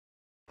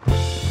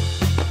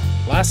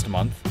Last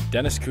month,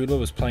 Denis Kudla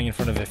was playing in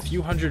front of a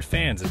few hundred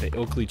fans at the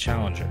Ilkley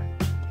Challenger.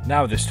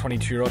 Now this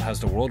 22-year-old has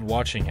the world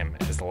watching him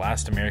as the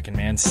last American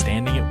man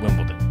standing at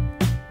Wimbledon.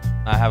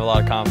 I have a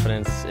lot of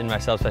confidence in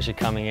myself, especially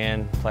coming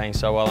in, playing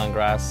so well on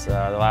grass the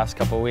last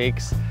couple of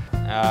weeks.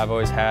 I've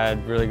always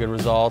had really good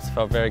results,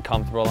 felt very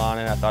comfortable on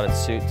it. I thought it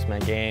suits my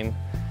game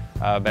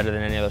better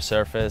than any other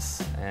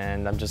surface,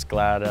 and I'm just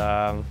glad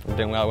I'm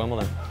doing well at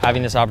Wimbledon.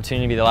 Having this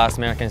opportunity to be the last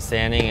American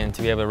standing and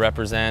to be able to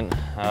represent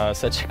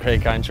such a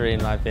great country,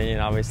 in my opinion,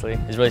 obviously,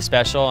 is really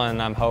special,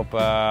 and I hope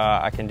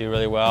I can do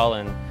really well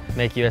and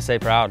make USA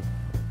proud.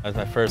 It was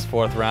my first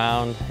fourth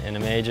round in a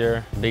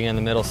major. Being in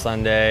the middle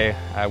Sunday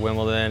at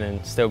Wimbledon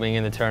and still being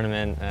in the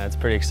tournament, it's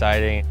pretty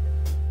exciting.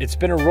 It's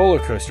been a roller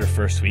coaster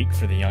first week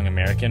for the young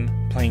American,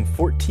 playing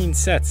 14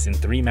 sets in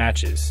 3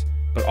 matches.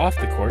 But off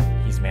the court,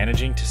 he's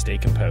managing to stay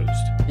composed.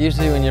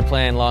 Usually when you're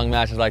playing long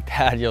matches like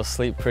that, you'll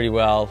sleep pretty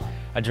well.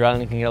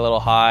 Adrenaline can get a little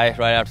high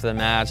right after the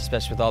match,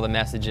 especially with all the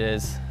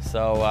messages.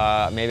 So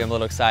maybe I'm a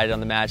little excited on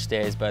the match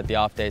days, but the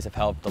off days have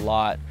helped a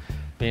lot.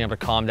 Being able to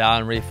calm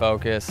down and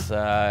refocus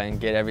and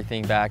get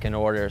everything back in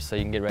order so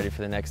you can get ready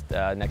for the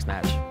next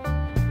match.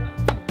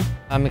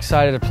 I'm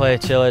excited to play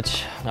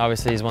Cilic.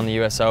 Obviously he's won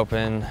the US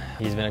Open.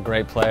 He's been a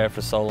great player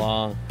for so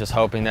long. Just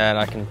hoping that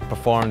I can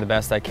perform the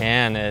best I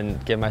can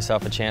and give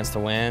myself a chance to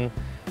win.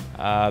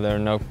 There are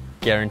no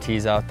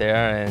guarantees out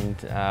there,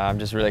 and I'm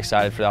just really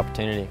excited for the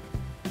opportunity.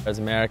 As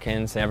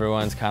Americans,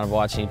 everyone's kind of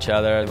watching each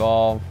other. They've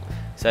all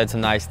said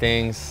some nice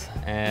things,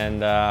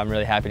 and I'm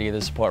really happy to get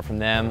the support from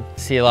them.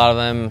 See a lot of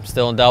them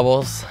still in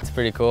doubles. It's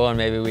pretty cool, and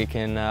maybe we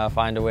can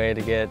find a way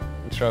to get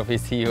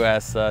trophies to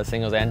US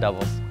singles and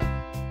doubles.